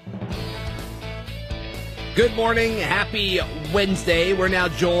Good morning. Happy Wednesday. We're now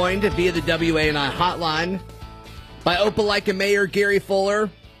joined via the WANI hotline by Opelika Mayor Gary Fuller.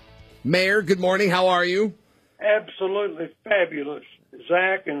 Mayor, good morning. How are you? Absolutely fabulous,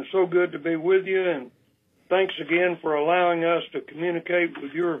 Zach, and so good to be with you. And thanks again for allowing us to communicate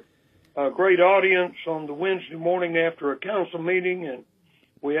with your great audience on the Wednesday morning after a council meeting. And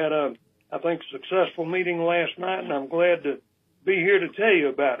we had a, I think, successful meeting last night, and I'm glad to be here to tell you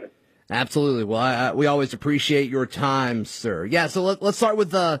about it. Absolutely. Well, we always appreciate your time, sir. Yeah, so let's start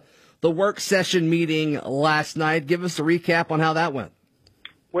with the work session meeting last night. Give us a recap on how that went.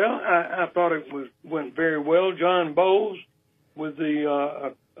 Well, I thought it went very well. John Bowles with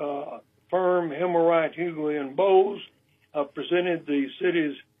the firm Himmelreich, Hughley & Bowles presented the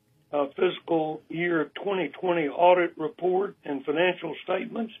city's fiscal year 2020 audit report and financial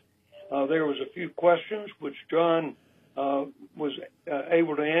statements. There was a few questions which John was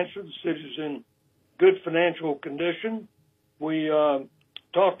able to answer. The city's in good financial condition. We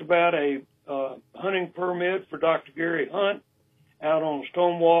talked about a hunting permit for Dr. Gary Hunt out on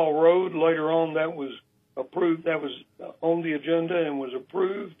Stonewall Road. Later on, that was approved. That was on the agenda and was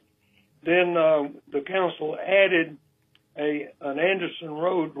approved. Then the council added an Anderson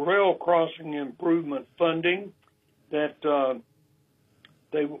Road rail crossing improvement funding that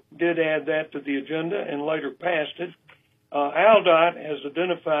they did add that to the agenda and later passed it. ALDOT has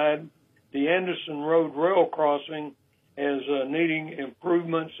identified the Anderson Road rail crossing as needing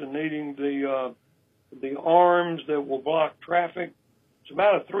improvements and needing the arms that will block traffic. It's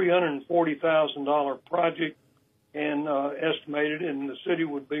about a $340,000 project and estimated, and the city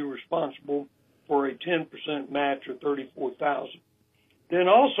would be responsible for a 10% match of $34,000. Then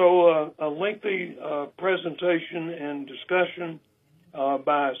also a lengthy presentation and discussion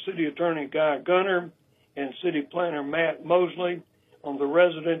by City Attorney Guy Gunner and City Planner Matt Mosley on the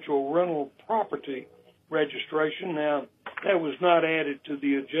residential rental property registration. Now, that was not added to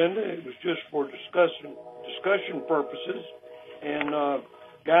the agenda. It was just for discussion purposes. And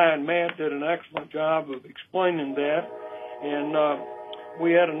Guy and Matt did an excellent job of explaining that. And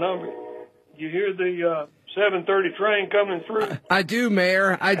we had a number. You hear the 7:30 train coming through? I do,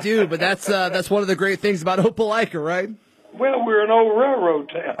 Mayor. I do. But that's one of the great things about Opelika, right? Well, we're an old railroad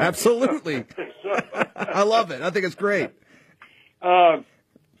town. Absolutely. I love it. I think it's great. What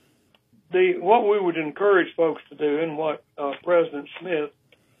we would encourage folks to do, and what President Smith,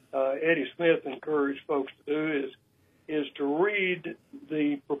 Eddie Smith, encouraged folks to do is to read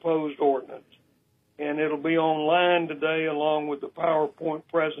the proposed ordinance. And it'll be online today along with the PowerPoint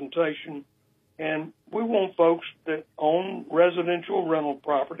presentation. And we want folks that own residential rental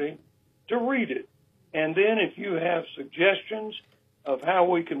property to read it. And then if you have suggestions of how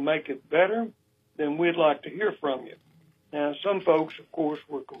we can make it better, then we'd like to hear from you. Now, some folks, of course,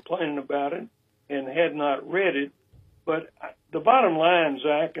 were complaining about it and had not read it. But the bottom line,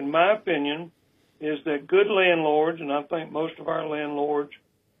 Zach, in my opinion, is that good landlords, and I think most of our landlords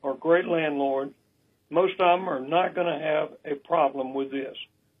are great landlords, most of them are not going to have a problem with this.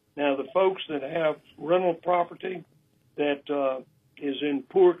 Now, the folks that have rental property that is in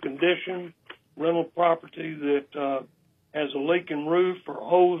poor condition, rental property that has a leaking roof or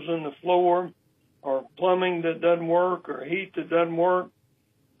holes in the floor or plumbing that doesn't work or heat that doesn't work,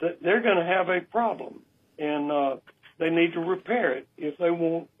 they're going to have a problem. And they need to repair it if they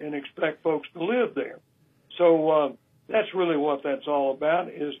want and expect folks to live there. So that's really what that's all about.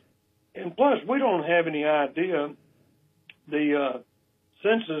 And plus, we don't have any idea. The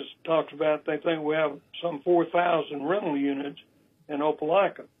census talks about they think we have some 4,000 rental units in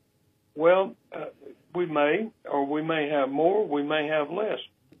Opelika. Well, we may, or we may have more, we may have less.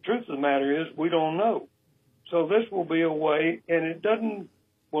 The truth of the matter is we don't know. So this will be a way, and it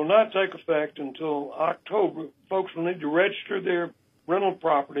will not take effect until October. Folks will need to register their rental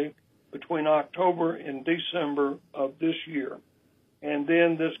property between October and December of this year. And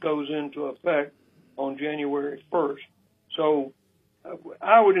then this goes into effect on January 1st. So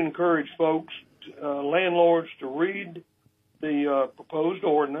I would encourage folks, landlords, to read the proposed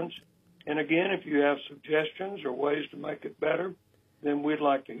ordinance. And again, if you have suggestions or ways to make it better, then we'd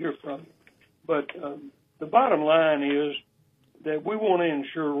like to hear from you. But the bottom line is that we want to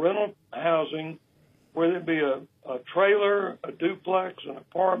ensure rental housing, whether it be a trailer, a duplex, an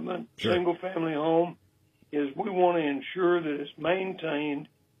apartment, sure, single-family home, is we want to ensure that it's maintained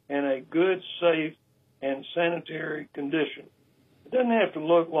in a good, safe, and sanitary condition. It doesn't have to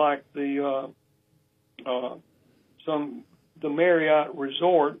look like the Marriott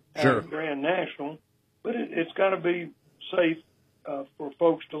Resort out sure, at Grand National, but it's got to be safe for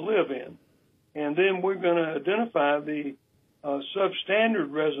folks to live in. And then we're going to identify the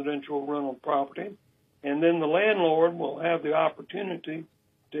substandard residential rental property and then the landlord will have the opportunity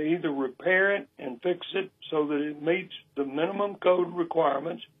to either repair it and fix it so that it meets the minimum code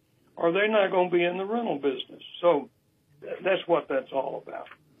requirements, or they're not going to be in the rental business. So that's what that's all about.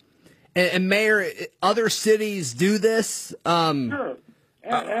 And Mayor, other cities do this. Sure.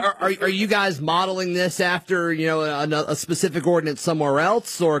 Are you guys modeling this after, a specific ordinance somewhere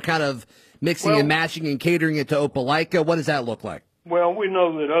else, or kind of mixing and matching and catering it to Opelika? What does that look like? Well, we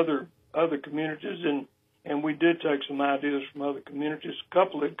know that other communities, and we did take some ideas from other communities. A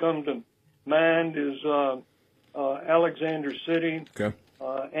couple that come to mind is Alexander City, okay.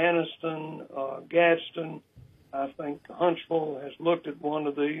 Anniston, Gadsden. I think Huntsville has looked at one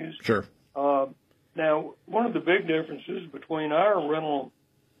of these. Sure. Now, one of the big differences between our rental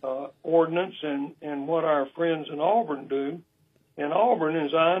ordinance and what our friends in Auburn do, in Auburn,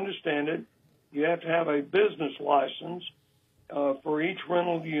 as I understand it, you have to have a business license for each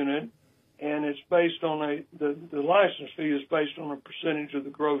rental unit, and it's based on the license fee is based on a percentage of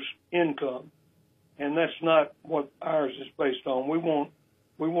the gross income, and that's not what ours is based on. We want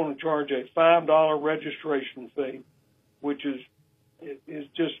to charge a $5 registration fee, which is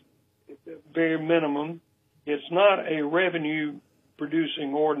just very minimum. It's not a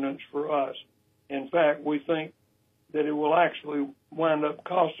revenue-producing ordinance for us. In fact, we think that it will actually wind up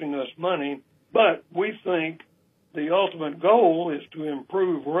costing us money, but we think the ultimate goal is to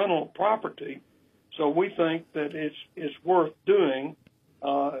improve rental property. So we think that it's worth doing,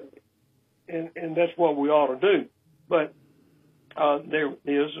 and that's what we ought to do. But there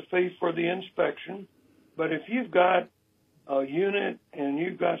is a fee for the inspection. But if you've got a unit and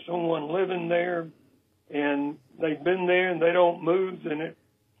you've got someone living there and they've been there and they don't move, then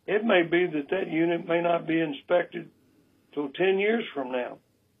it may be that unit may not be inspected till 10 years from now.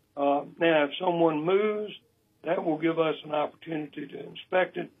 Now, if someone moves, that will give us an opportunity to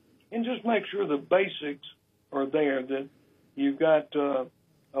inspect it and just make sure the basics are there, that you've got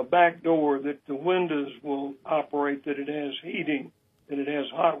a back door, that the windows will operate, that it has heating, that it has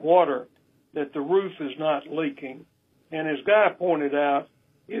hot water, that the roof is not leaking. And as Guy pointed out,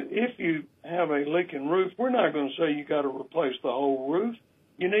 if you have a leaking roof, we're not going to say you got to replace the whole roof.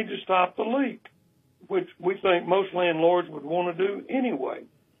 You need to stop the leak, which we think most landlords would want to do anyway.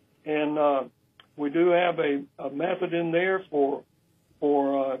 And we do have a method in there for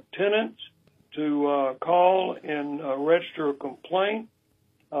tenants to call and register a complaint.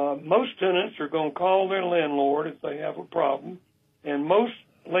 Most tenants are going to call their landlord if they have a problem, and most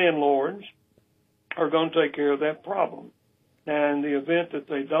landlords are going to take care of that problem. Now, in the event that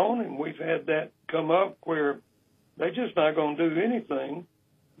they don't, and we've had that come up where they're just not going to do anything,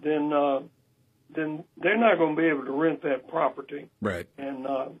 then they're not going to be able to rent that property. Right. And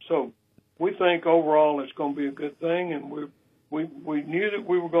so we think overall it's going to be a good thing, and we knew that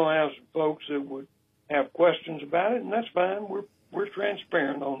we were going to have some folks that would have questions about it, and that's fine. We're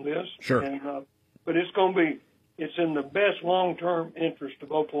transparent on this. Sure. And, but it's in the best long-term interest of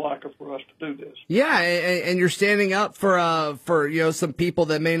Opelika for us to do this. Yeah, and you're standing up for some people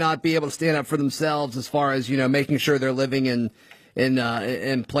that may not be able to stand up for themselves, as far as making sure they're living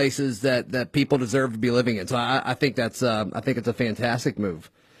in places that people deserve to be living in. So I think it's a fantastic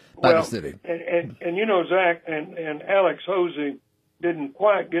move by the city. And Zach and Alex Hosey didn't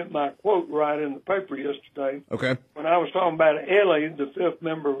quite get my quote right in the paper yesterday. Okay. When I was talking about Ellie, the fifth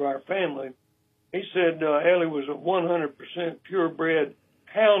member of our family, he said Ellie was a 100% purebred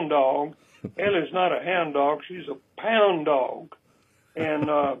hound dog. Ellie's not a hound dog; she's a pound dog. And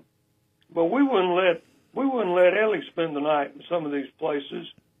but we wouldn't let Ellie spend the night in some of these places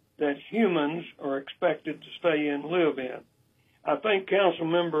that humans are expected to stay in, live in. I think Council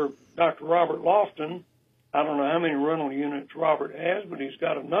Member Dr. Robert Lofton, I don't know how many rental units Robert has, but he's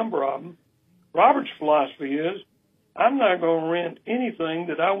got a number of them. Robert's philosophy is, I'm not going to rent anything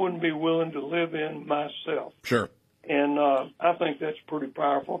that I wouldn't be willing to live in myself. Sure. And I think that's pretty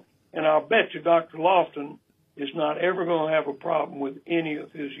powerful. And I'll bet you Dr. Lofton is not ever going to have a problem with any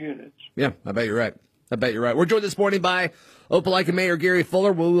of his units. Yeah, I bet you're right. We're joined this morning by Opelika Mayor Gary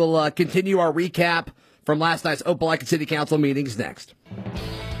Fuller. We will continue our recap from last night's Opelika City Council meetings next.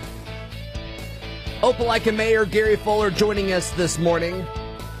 Opelika Mayor Gary Fuller joining us this morning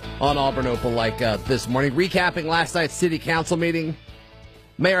on Auburn Opelika this morning, recapping last night's City Council meeting.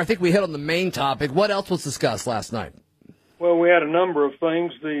 Mayor, I think we hit on the main topic. What else was discussed last night? Well, we had a number of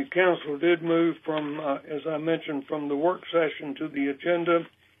things. The council did move from, as I mentioned, from the work session to the agenda,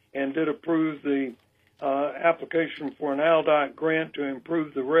 and did approve the application for an ALDOT grant to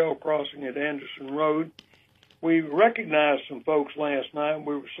improve the rail crossing at Anderson Road. We recognized some folks last night.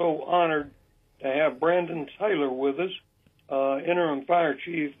 We were so honored to have Brandon Taylor with us. Interim Fire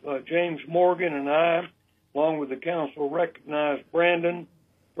Chief James Morgan and I along with the council, recognized Brandon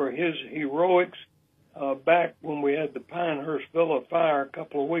for his heroics back when we had the Pinehurst Villa fire a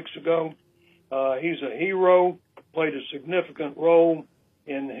couple of weeks ago. He's a hero, played a significant role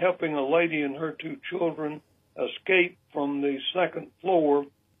in helping a lady and her 2 children escape from the second floor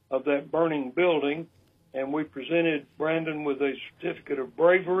of that burning building. And we presented Brandon with a certificate of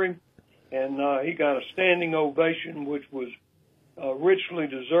bravery, and he got a standing ovation, which was richly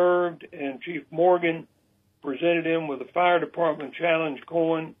deserved. And Chief Morgan presented him with a Fire Department Challenge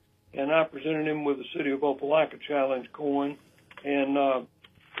coin, and I presented him with the City of Opelika Challenge coin. And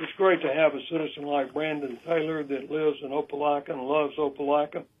it's great to have a citizen like Brandon Taylor that lives in Opelika and loves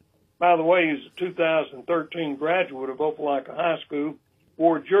Opelika. By the way, he's a 2013 graduate of Opelika High School,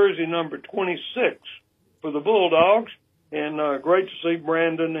 wore jersey number 26 for the Bulldogs, and great to see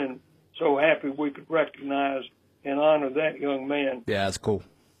Brandon, and so happy we could recognize and honor that young man. Yeah, that's cool.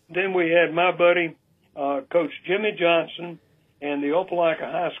 Then we had my buddy, Coach Jimmy Johnson, and the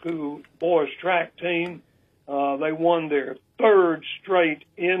Opelika High School boys track team. They won their 3rd straight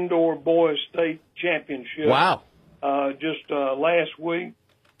indoor boys state championship. Wow. Just last week.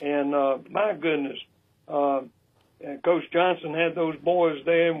 And my goodness, and Coach Johnson had those boys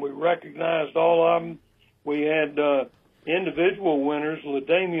there, and we recognized all of them. We had individual winners.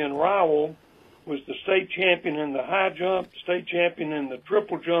 LaDamian Rowell was the state champion in the high jump, state champion in the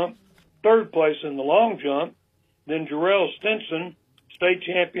triple jump, 3rd place in the long jump. Then Jarrell Stinson, state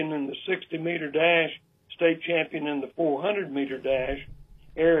champion in the 60-meter dash, state champion in the 400-meter dash.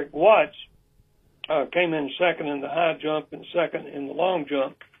 Eric Watts came in 2nd in the high jump and 2nd in the long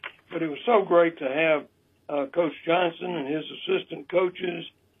jump. But it was so great to have Coach Johnson and his assistant coaches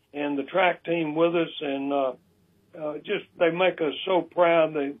and the track team with us, and just they make us so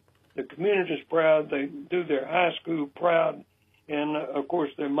proud. The community's proud. They do their high school proud, and of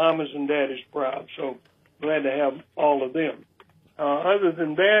course their mamas and daddies proud. So glad to have all of them. Other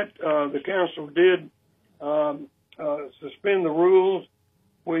than that, the council did suspend the rules.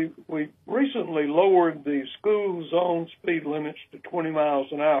 We recently lowered the school zone speed limits to 20 miles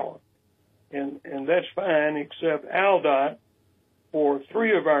an hour, and that's fine, except ALDOT for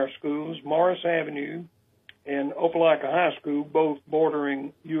 3 of our schools, Morris Avenue and Opelika High School, both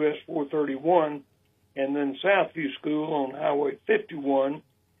bordering US 431, and then Southview School on Highway 51.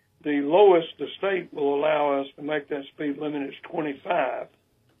 The lowest the state will allow us to make that speed limit is 25.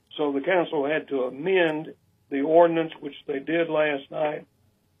 So the council had to amend the ordinance, which they did last night,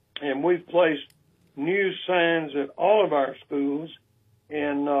 and we've placed new signs at all of our schools,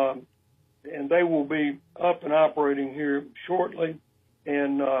 and they will be up and operating here shortly.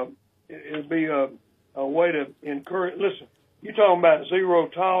 And it'll be a way to encourage. Listen, you're talking about zero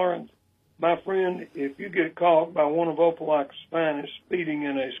tolerance, my friend. If you get caught by one of Opelika's finest speeding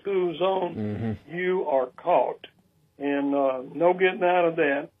in a school zone, you are caught, and no getting out of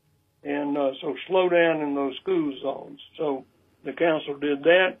that. And so slow down in those school zones. So the council did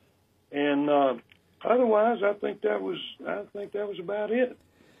that, and otherwise, I think that was about it.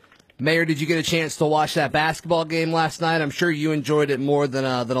 Mayor, did you get a chance to watch that basketball game last night? I'm sure you enjoyed it more than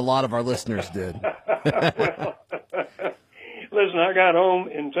a lot of our listeners did. Well, listen, I got home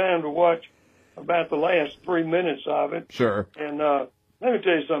in time to watch about the last 3 minutes of it. Sure. And let me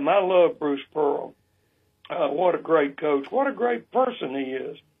tell you something. I love Bruce Pearl. What a great coach. What a great person he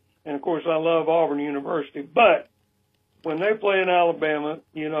is. And, of course, I love Auburn University. But when they play in Alabama,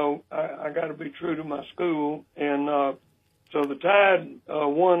 you know, I got to be true to my school. And so the Tide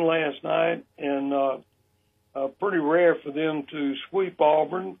won last night, and pretty rare for them to sweep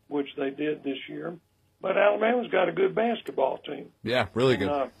Auburn, which they did this year. But Alabama's got a good basketball team. Yeah, really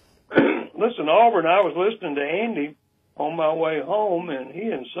good. Listen, Auburn, I was listening to Andy on my way home, and he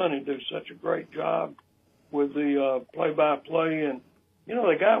and Sonny do such a great job with the play-by-play. And, you know,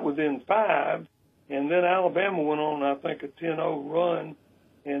 they got within 5, and then Alabama went on, I think, a 10-0 run,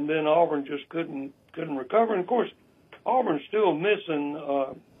 and then Auburn just couldn't recover. And, of course, Auburn's still missing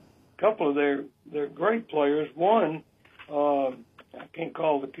a couple of their great players. One, I can't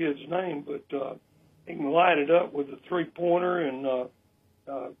call the kid's name, but he can light it up with a three-pointer, and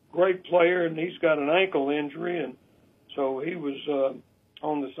great player, and he's got an ankle injury, and so he was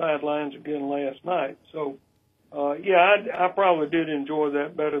on the sidelines again last night. So, I probably did enjoy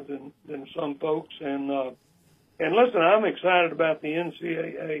that better than some folks. And listen, I'm excited about the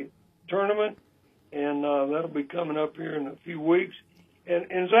NCAA tournament, and that'll be coming up here in a few weeks.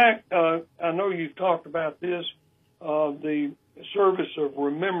 And Zach, I know you've talked about this, the service of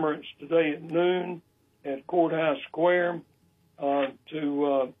remembrance today at noon at Courthouse Square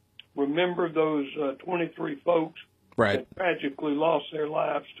to remember those 23 folks right. that tragically lost their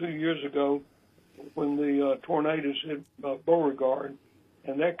lives 2 years ago when the tornadoes hit Beauregard,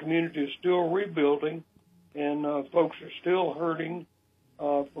 and that community is still rebuilding, and folks are still hurting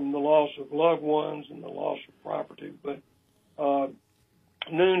from the loss of loved ones and the loss of property. But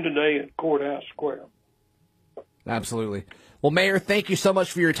noon today at Courthouse Square. Absolutely. Well, Mayor, thank you so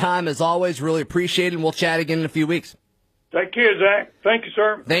much for your time. As always, really appreciate it, and we'll chat again in a few weeks. Take care, Zach. Thank you,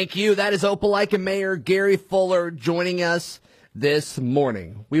 sir. Thank you. That is Opelika Mayor Gary Fuller joining us this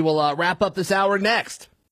morning. We will wrap up this hour next.